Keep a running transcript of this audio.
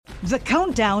The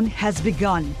countdown has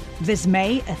begun. This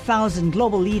May, 1,000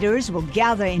 global leaders will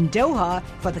gather in Doha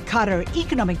for the Qatar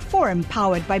Economic Forum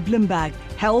powered by Bloomberg,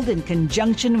 held in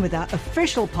conjunction with our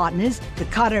official partners, the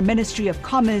Qatar Ministry of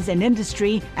Commerce and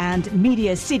Industry and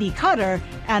Media City Qatar,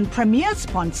 and premier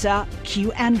sponsor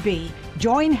Q&B.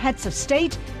 Join heads of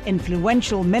state,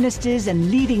 influential ministers,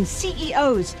 and leading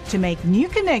CEOs to make new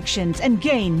connections and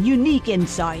gain unique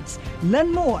insights.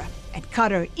 Learn more at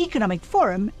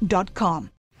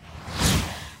QatarEconomicForum.com.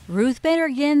 Ruth Bader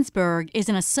Ginsburg is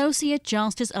an Associate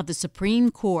Justice of the Supreme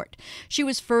Court. She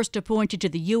was first appointed to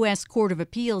the U.S. Court of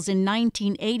Appeals in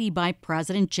 1980 by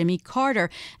President Jimmy Carter,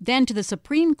 then to the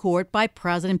Supreme Court by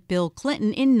President Bill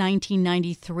Clinton in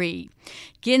 1993.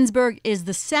 Ginsburg is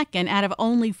the second out of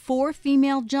only 4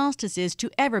 female justices to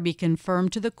ever be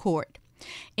confirmed to the court.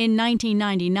 In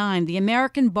 1999, the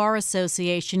American Bar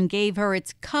Association gave her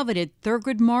its coveted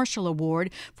Thurgood Marshall Award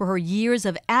for her years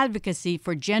of advocacy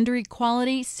for gender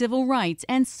equality, civil rights,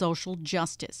 and social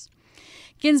justice.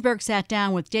 Ginsburg sat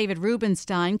down with David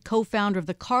Rubenstein, co-founder of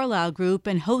the Carlyle Group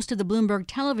and host of the Bloomberg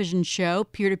television show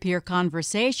Peer-to-Peer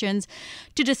Conversations,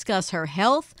 to discuss her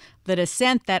health, the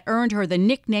dissent that earned her the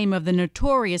nickname of the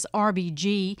Notorious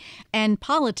RBG, and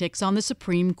politics on the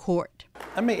Supreme Court.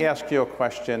 Let me ask you a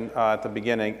question at the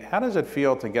beginning. How does it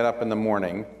feel to get up in the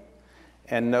morning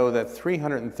and know that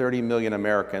 330 million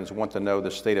Americans want to know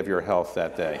the state of your health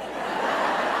that day?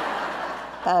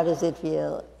 How does it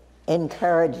feel?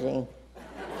 Encouraging.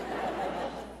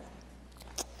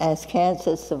 As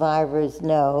cancer survivors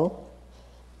know,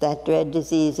 that dread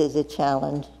disease is a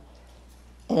challenge,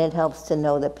 and it helps to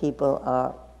know that people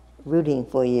are rooting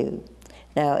for you.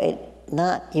 Now, it's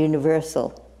not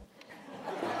universal.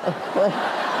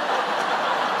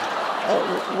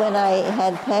 When I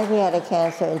had pancreatic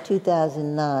cancer in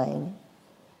 2009,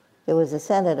 there was a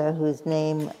senator whose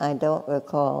name I don't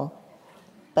recall,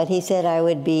 but he said I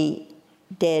would be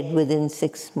dead within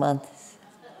 6 months.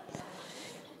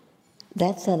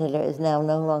 That senator is now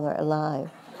no longer alive.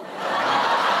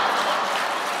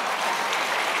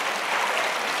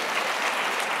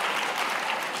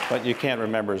 But you can't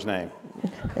remember his name.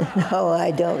 No,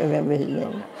 I don't remember his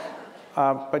name.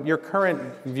 But your current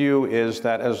view is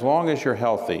that as long as you're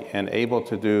healthy and able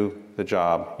to do the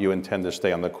job, you intend to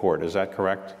stay on the court. Is that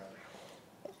correct?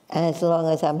 As long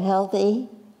as I'm healthy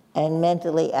and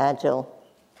mentally agile.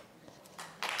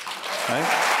 Okay.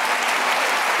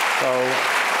 So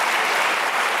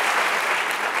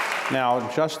now,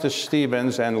 Justice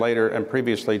Stevens and later and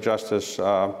previously Justice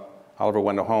Oliver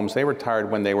Wendell Holmes, they retired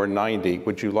when they were 90.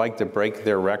 Would you like to break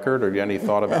their record, or have you any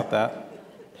thought about that?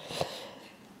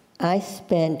 I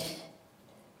spent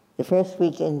the first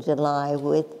week in July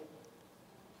with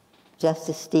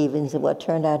Justice Stevens in what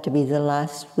turned out to be the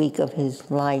last week of his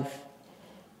life.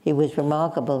 He was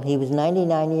remarkable. He was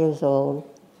 99 years old.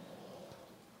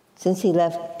 Since he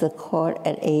left the court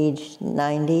at age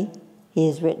 90, he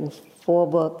has written 4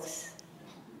 books.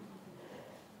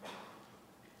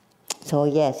 So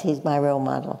yes, he's my role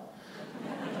model.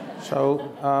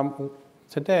 So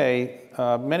today,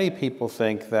 many people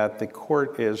think that the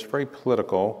court is very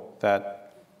political,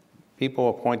 that people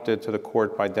appointed to the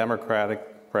court by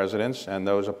Democratic presidents and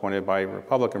those appointed by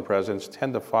Republican presidents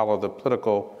tend to follow the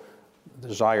political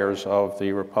desires of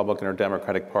the Republican or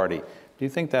Democratic Party. Do you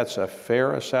think that's a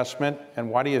fair assessment?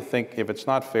 And why do you think, if it's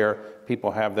not fair,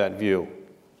 people have that view?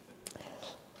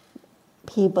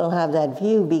 People have that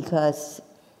view because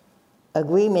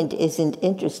agreement isn't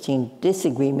interesting,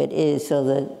 disagreement is, so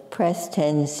the press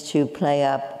tends to play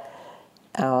up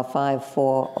our 5-4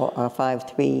 or our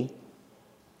 5-3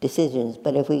 decisions.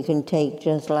 But if we can take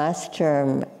just last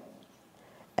term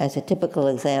as a typical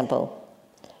example,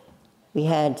 we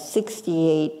had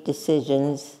 68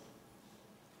 decisions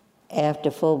after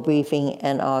full briefing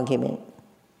and argument.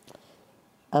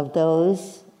 Of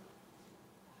those,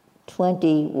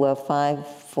 20 were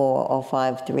 5-4 or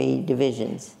 5-3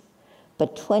 divisions,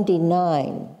 but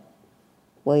 29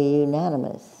 were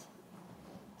unanimous.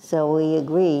 So we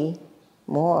agree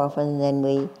more often than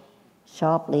we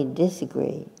sharply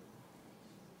disagree.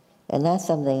 And that's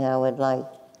something I would like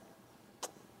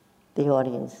the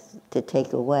audience to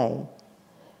take away,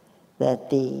 that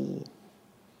the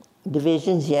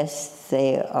divisions, yes,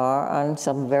 they are on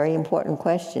some very important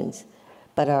questions,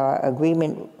 but our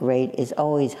agreement rate is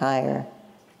always higher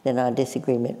than our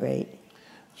disagreement rate.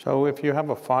 So if you have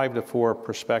a 5-4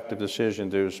 prospective decision,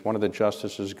 does one of the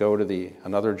justices go to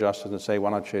another justice and say,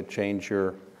 why don't you change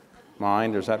your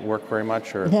mind? Does that work very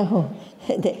much? Or? No,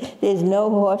 there's no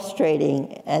horse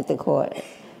trading at the court.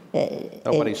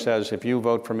 Nobody says, if you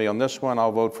vote for me on this one,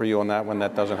 I'll vote for you on that one.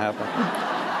 That doesn't happen.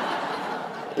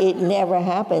 it never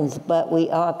happens, but we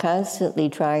are constantly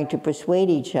trying to persuade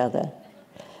each other.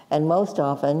 And most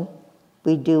often,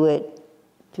 we do it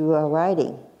through our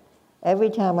writing. Every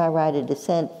time I write a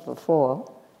dissent for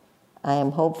 4, I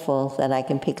am hopeful that I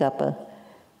can pick up a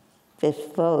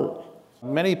 5th vote.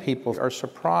 Many people are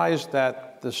surprised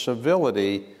at the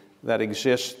civility that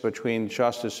exists between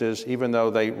justices, even though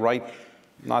they write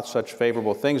not such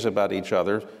favorable things about each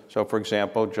other. So, for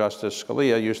example, Justice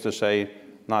Scalia used to say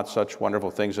not such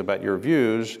wonderful things about your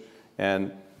views,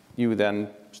 and you then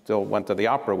still went to the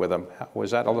opera with him. Was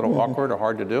that a little awkward or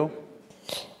hard to do?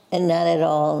 And not at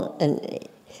all. And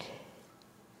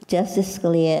Justice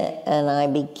Scalia and I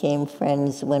became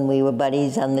friends when we were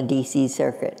buddies on the D.C.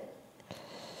 circuit.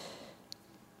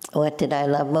 What did I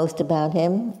love most about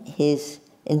him? His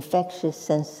infectious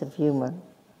sense of humor.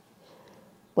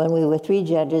 When we were 3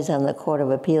 judges on the Court of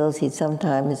Appeals, he'd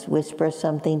sometimes whisper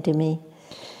something to me.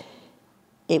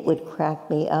 It would crack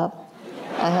me up.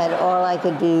 I had all I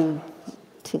could do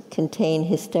to contain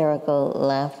hysterical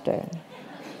laughter.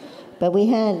 But we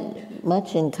had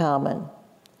much in common.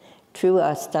 True,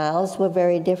 our styles were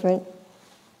very different,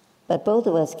 but both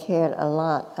of us cared a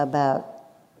lot about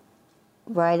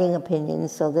writing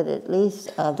opinions so that at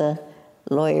least other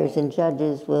lawyers and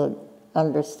judges would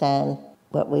understand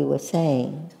what we were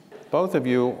saying. Both of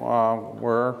you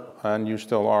were, and you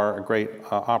still are, a great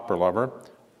opera lover.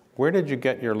 Where did you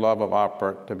get your love of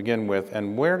opera to begin with,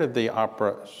 and where did the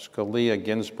opera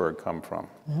Scalia-Ginsburg come from?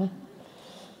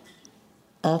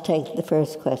 I'll take the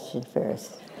first question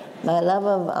first. My love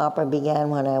of opera began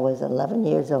when I was 11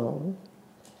 years old.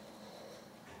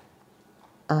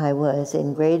 I was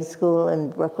in grade school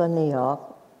in Brooklyn, New York.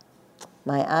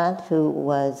 My aunt, who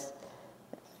was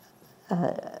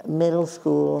middle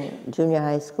school, junior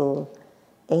high school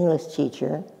English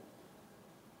teacher,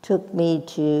 took me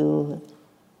to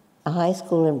a high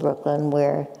school in Brooklyn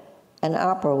where an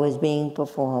opera was being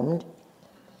performed.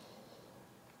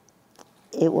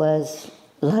 It was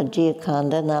La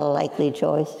Gioconda, not a likely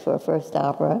choice for a first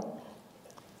opera.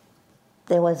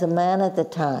 There was a man at the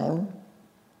time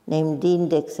named Dean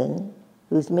Dixon,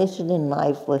 whose mission in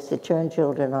life was to turn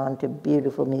children on to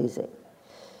beautiful music.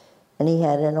 And he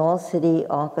had an all-city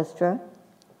orchestra.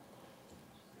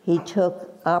 He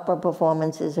took opera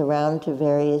performances around to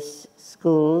various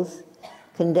schools,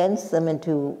 condensed them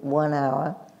into 1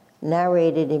 hour,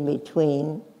 narrated in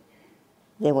between.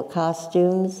 There were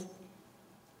costumes,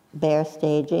 bare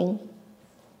staging.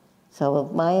 So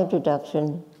my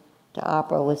introduction to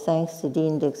opera was thanks to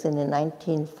Dean Dixon in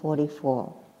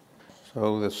 1944.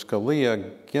 So the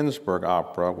Scalia-Ginsburg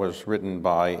opera was written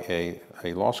by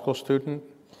a law school student?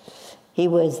 He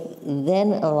was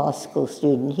then a law school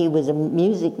student. He was a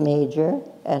music major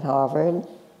at Harvard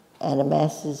and a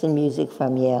master's in music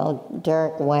from Yale.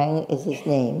 Derek Wang is his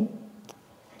name.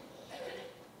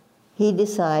 He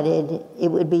decided it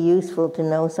would be useful to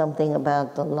know something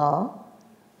about the law.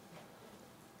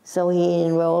 So he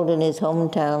enrolled in his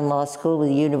hometown law school,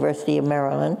 the University of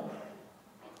Maryland.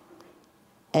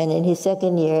 And in his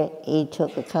second year, he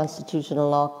took a constitutional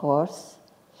law course.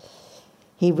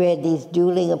 He read these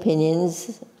dueling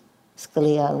opinions,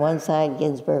 Scalia on one side,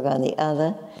 Ginsburg on the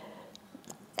other,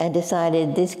 and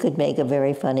decided this could make a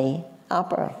very funny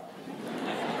opera.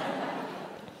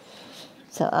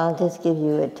 So I'll just give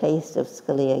you a taste of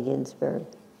Scalia-Ginsburg.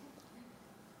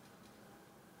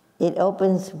 It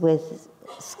opens with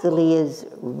Scalia's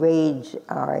rage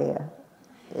aria.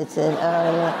 It's an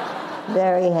aria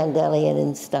very Handelian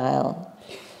in style.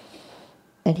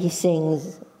 And he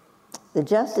sings, "The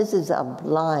justices are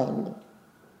blind.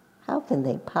 How can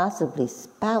they possibly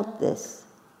spout this?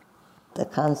 The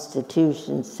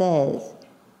Constitution says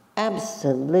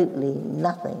absolutely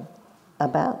nothing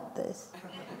about this."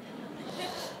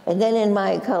 And then in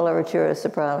my coloratura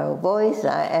soprano voice,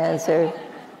 I answered,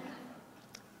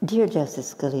 "Dear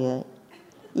Justice Scalia,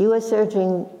 you are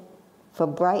searching for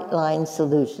bright line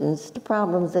solutions to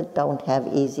problems that don't have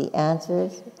easy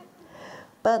answers.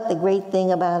 But the great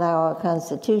thing about our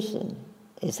Constitution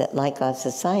is that, like our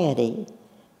society,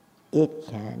 it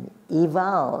can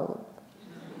evolve."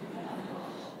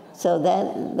 So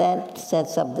that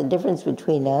sets up the difference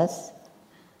between us.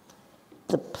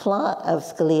 The plot of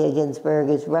Scalia-Ginsburg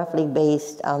is roughly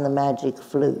based on the magic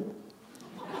flute.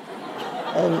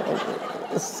 And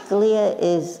Scalia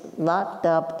is locked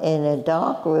up in a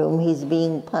dark room. He's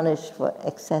being punished for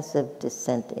excessive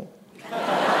dissenting.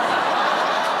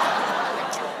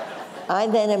 I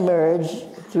then emerge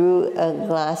through a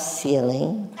glass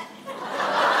ceiling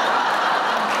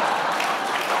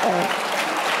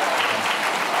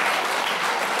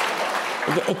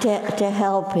to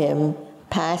help him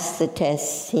pass the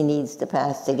tests he needs to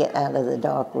pass to get out of the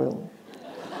dark room.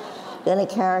 Then a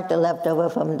character left over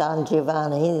from Don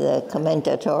Giovanni, the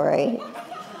commentatore,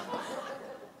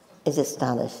 is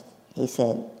astonished. He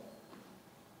said,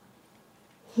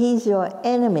 "He's your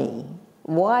enemy.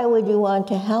 Why would you want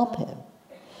to help him?"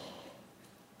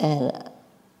 And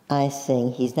I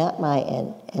sing, "He's not my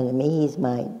enemy, he's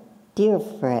my dear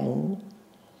friend."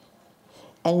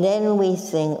 And then we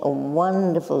sing a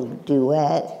wonderful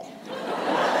duet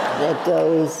that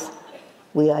goes,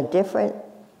 "We are different,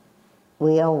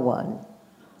 we are one."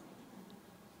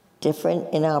 Different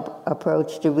in our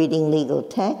approach to reading legal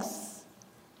texts,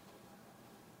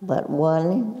 but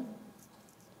one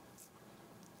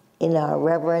in our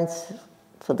reverence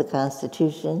for the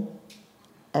Constitution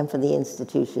and for the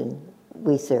institution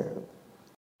we serve.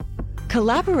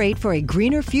 Collaborate for a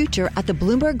greener future at the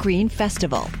Bloomberg Green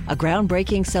Festival, a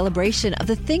groundbreaking celebration of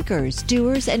the thinkers,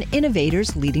 doers, and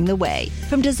innovators leading the way.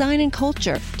 From design and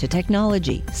culture to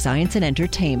technology, science, and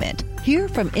entertainment. Hear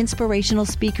from inspirational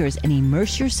speakers and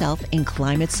immerse yourself in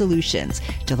climate solutions.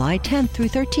 July 10th through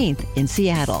 13th in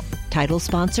Seattle. Title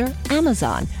sponsor,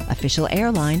 Amazon. Official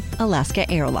airline, Alaska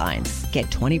Airlines.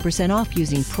 Get 20% off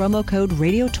using promo code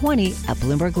radio20 at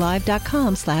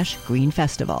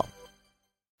bloomberglive.com/greenfestival.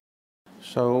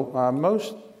 So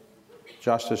most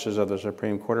justices of the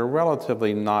Supreme Court are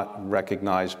relatively not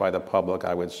recognized by the public,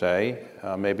 I would say.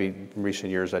 Maybe in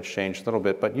recent years that's changed a little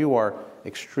bit, but you are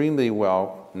extremely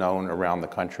well known around the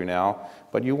country now.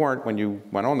 But you weren't when you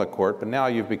went on the court, but now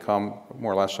you've become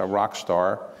more or less a rock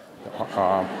star,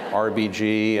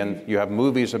 RBG, and you have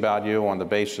movies about you on the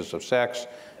basis of sex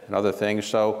and other things.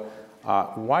 So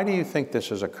why do you think this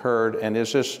has occurred, and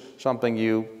is this something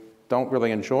you don't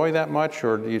really enjoy that much,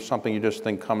 or something you just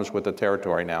think comes with the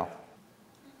territory now?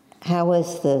 How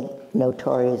was the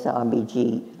Notorious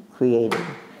RBG created?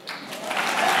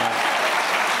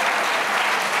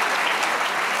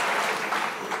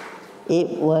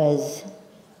 It was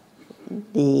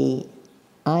the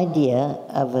idea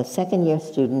of a second-year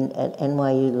student at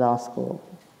NYU Law School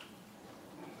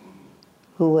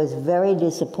who was very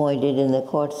disappointed in the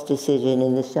court's decision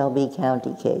in the Shelby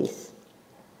County case.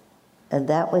 And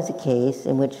that was a case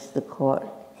in which the court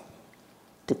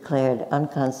declared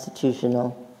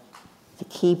unconstitutional the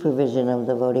key provision of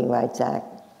the Voting Rights Act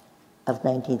of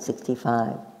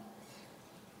 1965,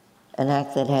 an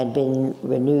act that had been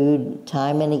renewed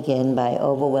time and again by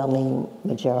overwhelming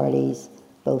majorities,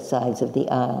 both sides of the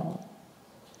aisle.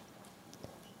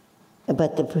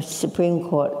 But the Supreme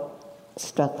Court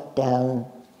struck down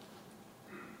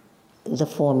the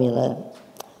formula.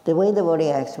 The way the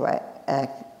Voting Act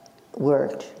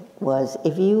worked was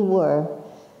if you were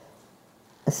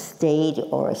a state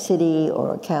or a city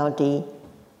or a county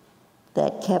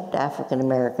that kept African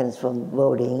Americans from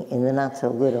voting in the not so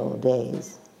good old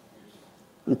days,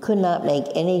 you could not make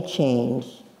any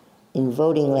change in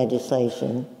voting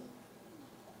legislation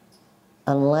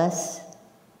unless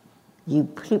you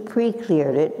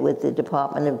pre-cleared it with the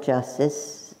Department of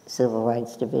Justice, Civil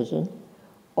Rights Division,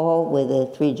 or with a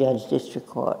 3-judge district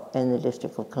court in the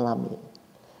District of Columbia.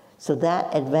 So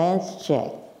that advance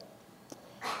check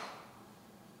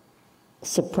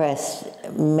suppressed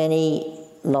many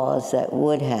laws that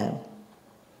would have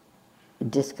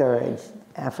discouraged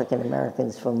African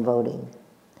Americans from voting.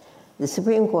 The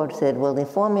Supreme Court said, well, the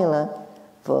formula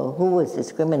for who was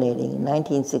discriminating in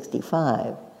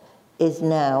 1965 is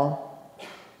now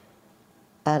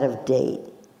out of date.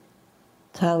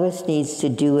 Congress needs to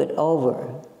do it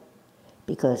over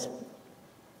because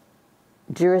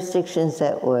jurisdictions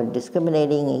that were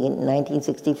discriminating in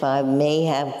 1965 may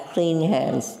have clean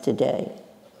hands today.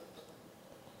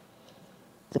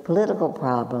 The political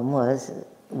problem was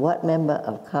what member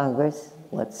of Congress,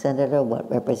 what senator,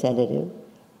 what representative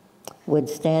would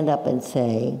stand up and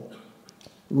say,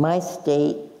 my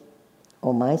state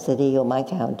or my city or my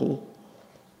county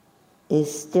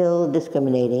is still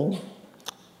discriminating,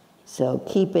 so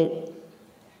keep it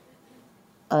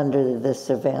under the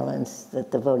surveillance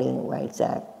that the Voting Rights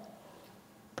Act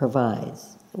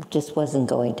provides. It just wasn't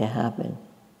going to happen.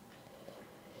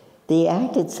 The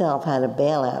act itself had a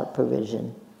bailout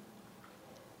provision.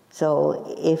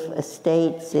 So if a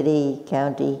state, city,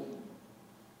 county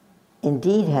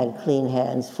indeed had clean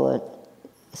hands for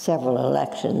several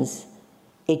elections,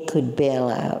 it could bail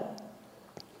out.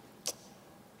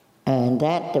 And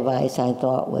that device, I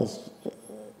thought, was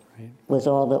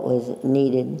all that was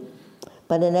needed.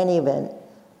 But in any event,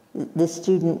 the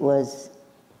student was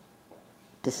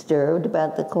disturbed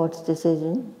about the court's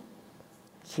decision.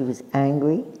 She was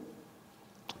angry.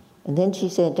 And then she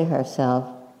said to herself,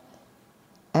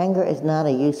 anger is not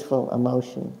a useful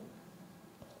emotion.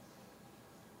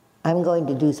 I'm going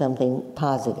to do something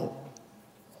positive.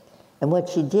 And what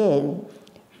she did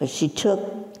was she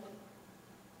took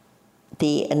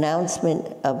the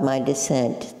announcement of my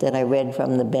dissent that I read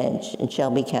from the bench in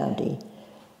Shelby County,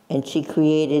 and she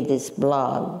created this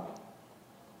blog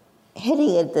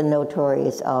heading at the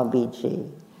Notorious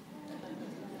RBG,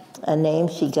 a name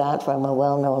she got from a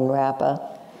well-known rapper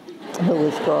who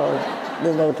was called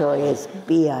the Notorious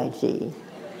B.I.G.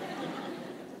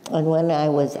 And when I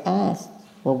was asked,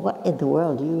 well, what in the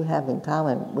world do you have in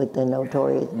common with the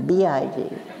Notorious B.I.G.?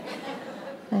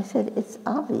 I said, it's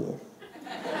obvious.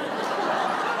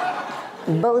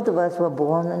 Both of us were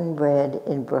born and bred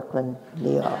in Brooklyn,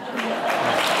 New York.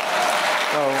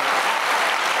 So,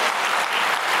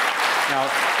 now,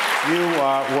 you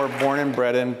were born and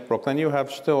bred in Brooklyn. You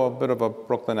have still a bit of a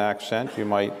Brooklyn accent, you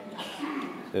might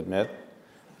admit.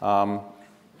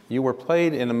 You were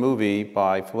played in a movie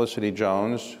by Felicity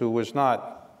Jones, who was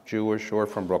not Jewish or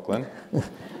from Brooklyn.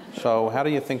 So how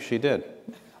do you think she did?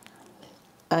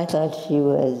 I thought she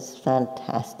was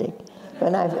fantastic.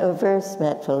 When I first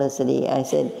met Felicity, I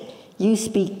said, you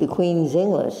speak the Queen's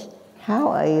English. How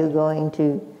are you going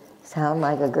to sound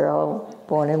like a girl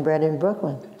born and bred in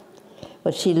Brooklyn?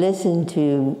 But she listened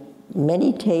to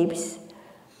many tapes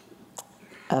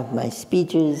of my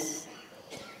speeches,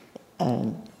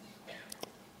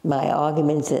 my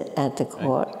arguments at the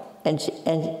court, and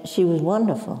she was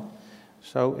wonderful.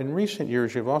 So in recent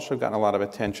years, you've also gotten a lot of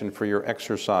attention for your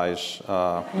exercise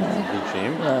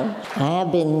regime. I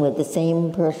have been with the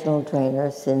same personal trainer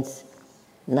since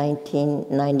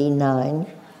 1999,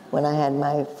 when I had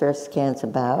my first cancer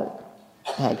bout.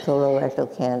 I had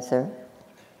colorectal cancer.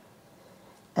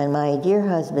 And my dear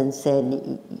husband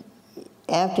said,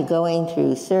 after going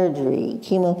through surgery,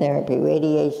 chemotherapy,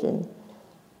 radiation,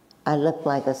 I looked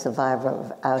like a survivor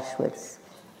of Auschwitz.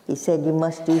 He said, you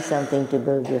must do something to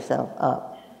build yourself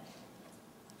up.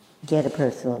 Get a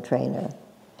personal trainer.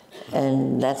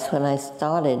 And that's when I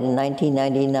started in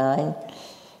 1999.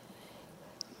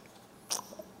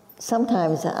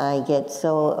 Sometimes I get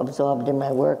so absorbed in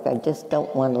my work, I just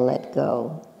don't want to let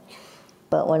go.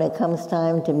 But when it comes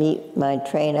time to meet my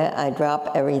trainer, I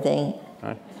drop everything.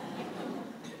 Right.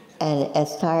 And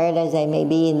as tired as I may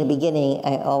be in the beginning,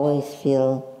 I always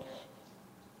feel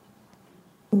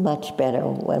much better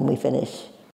when we finish.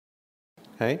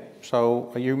 Okay,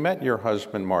 so you met your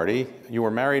husband, Marty. You were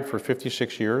married for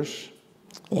 56 years.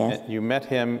 Yes. You met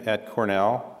him at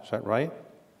Cornell, is that right?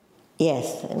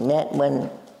 Yes, I met when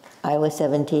I was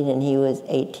 17 and he was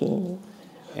 18.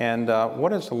 And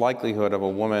what is the likelihood of a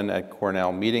woman at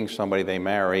Cornell meeting somebody they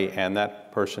marry and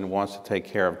that person wants to take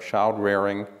care of child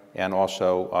rearing and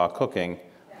also cooking,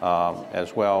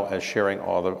 as well as sharing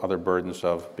all the other burdens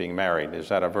of being married? Is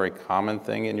that a very common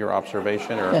thing in your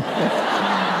observation? Or?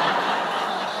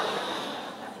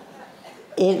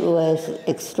 It was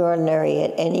extraordinary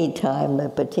at any time,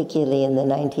 but particularly in the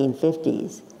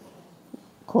 1950s.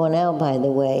 Cornell, by the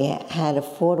way, had a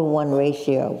 4-to-1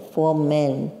 ratio, 4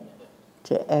 men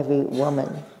to every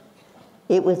woman.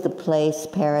 It was the place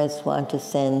parents want to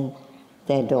send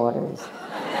their daughters.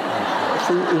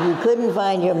 See, if you couldn't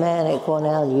find your man at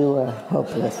Cornell, you were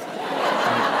hopeless.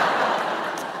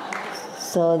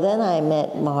 So then I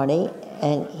met Marty,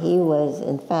 and he was,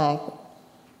 in fact,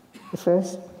 the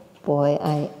first boy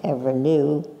I ever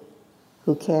knew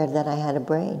who cared that I had a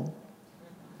brain.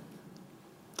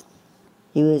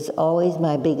 He was always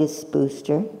my biggest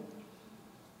booster.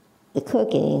 The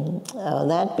cooking,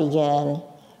 that began,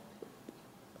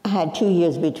 I had 2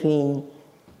 years between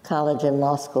college and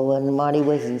law school when Marty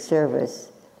was in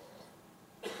service.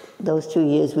 Those 2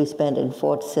 years we spent in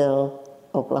Fort Sill,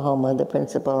 Oklahoma, the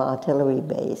principal artillery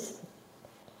base.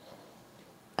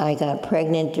 I got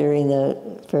pregnant during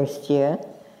the first year,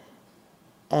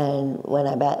 and when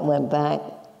I went back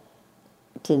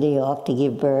to New York to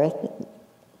give birth,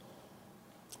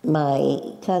 my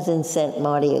cousin sent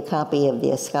Marty a copy of the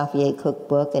Escoffier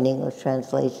cookbook, an English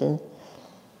translation,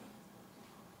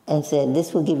 and said,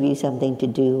 this will give you something to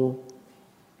do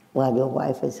while your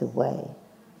wife is away.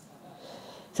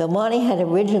 So Marty had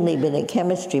originally been a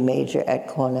chemistry major at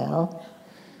Cornell,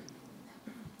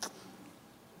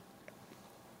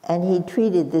 and he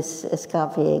treated this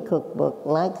Escoffier cookbook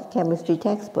like a chemistry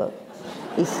textbook.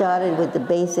 He started with the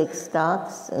basic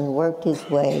stocks and worked his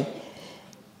way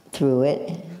through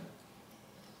it.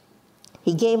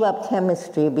 He gave up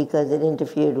chemistry because it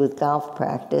interfered with golf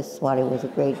practice. Marty was a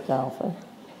great golfer.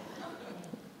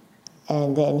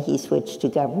 And then he switched to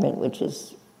government, which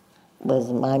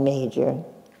was my major.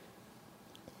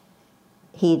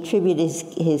 He attributed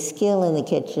his skill in the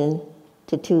kitchen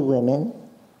to 2 women,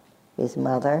 his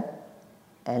mother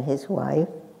and his wife.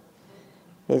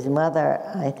 His mother,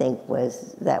 I think,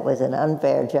 that was an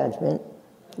unfair judgment,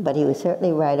 but he was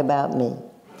certainly right about me.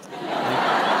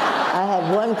 I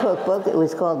had one cookbook. It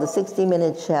was called The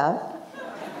 60-Minute Chef,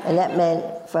 and that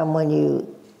meant from when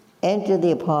you enter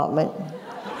the apartment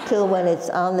till when it's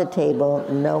on the table,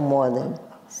 no more than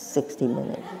 60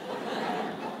 minutes.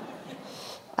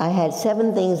 I had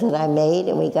 7 things that I made,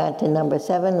 and we got to number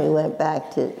 7. We went back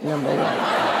to number 1.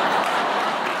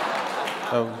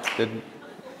 So did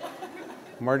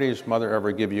Marty's mother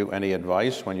ever give you any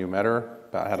advice when you met her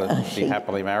about how to be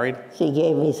happily married? She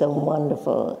gave me some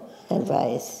wonderful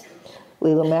advice.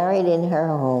 We were married in her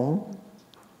home,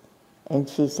 and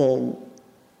she said,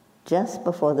 just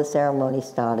before the ceremony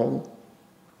started,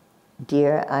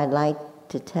 "Dear, I'd like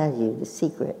to tell you the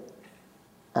secret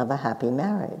of a happy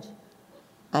marriage."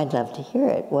 I'd love to hear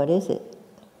it. What is it?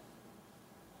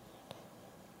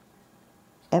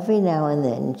 Every now and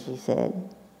then, she said,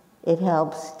 it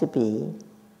helps to be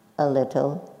a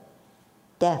little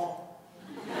deaf.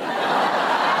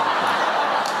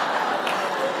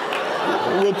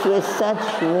 Which was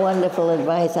such wonderful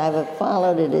advice. I've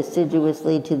followed it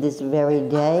assiduously to this very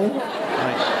day.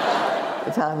 Right.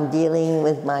 If I'm dealing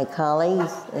with my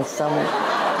colleagues and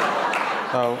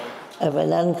if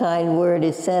an unkind word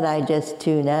is said, I just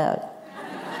tune out.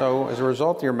 So as a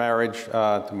result of your marriage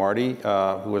to Marty,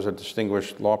 who was a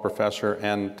distinguished law professor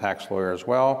and tax lawyer as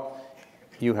well,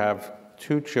 you have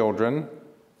 2 children.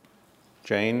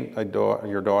 Jane,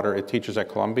 your daughter, teaches at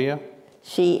Columbia.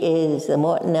 She is the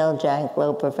Morton L.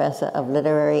 Janklow Professor of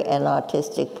Literary and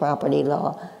Artistic Property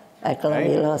Law at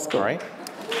Columbia Law School. Right.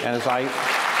 And as I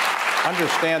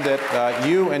understand it,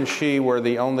 you and she were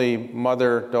the only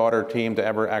mother-daughter team to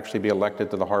ever actually be elected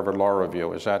to the Harvard Law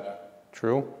Review. Is that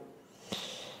true?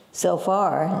 So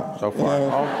far. So far.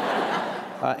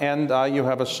 And you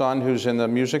have a son who's in the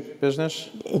music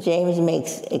business? James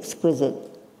makes exquisite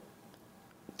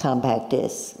compact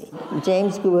discs.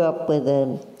 James grew up with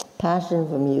a passion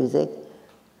for music,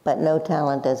 but no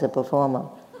talent as a performer.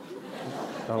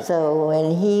 So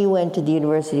when he went to the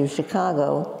University of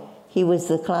Chicago, he was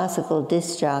the classical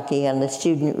disc jockey on the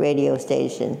student radio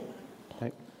station.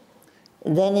 Okay.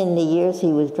 Then in the years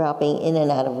he was dropping in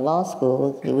and out of law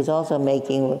school, he was also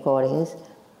making recordings.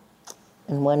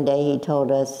 And one day he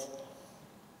told us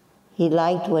he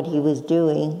liked what he was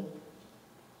doing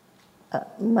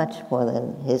much more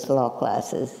than his law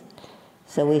classes.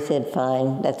 So we said,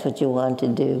 fine, that's what you want to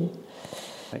do.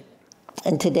 Okay.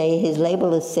 And today his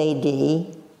label is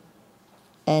Sadie,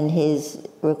 and his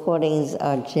recordings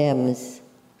are gems.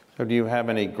 So do you have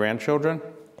any grandchildren?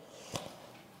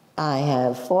 I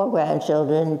have 4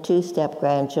 grandchildren, 2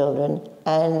 step-grandchildren,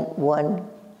 and 1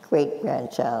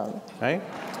 great-grandchild. Okay.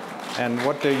 And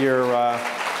what do your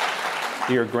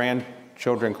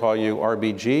grandchildren call you,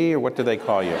 RBG, or what do they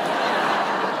call you?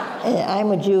 I'm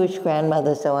a Jewish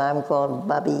grandmother, so I'm called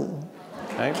Bubby.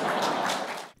 Okay.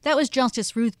 That was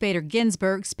Justice Ruth Bader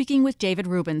Ginsburg speaking with David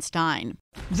Rubenstein.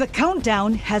 The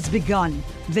countdown has begun.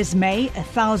 This May,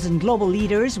 1,000 global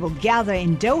leaders will gather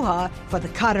in Doha for the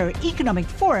Qatar Economic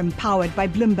Forum powered by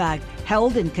Bloomberg,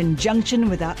 held in conjunction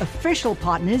with our official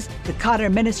partners, the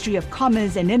Qatar Ministry of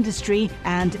Commerce and Industry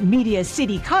and Media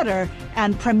City Qatar,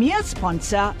 and premier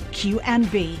sponsor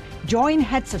QNB. Join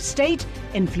heads of state,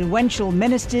 influential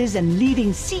ministers, and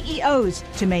leading CEOs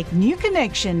to make new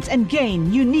connections and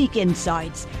gain unique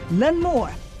insights. Learn more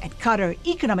at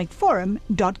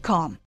QatarEconomicForum.com.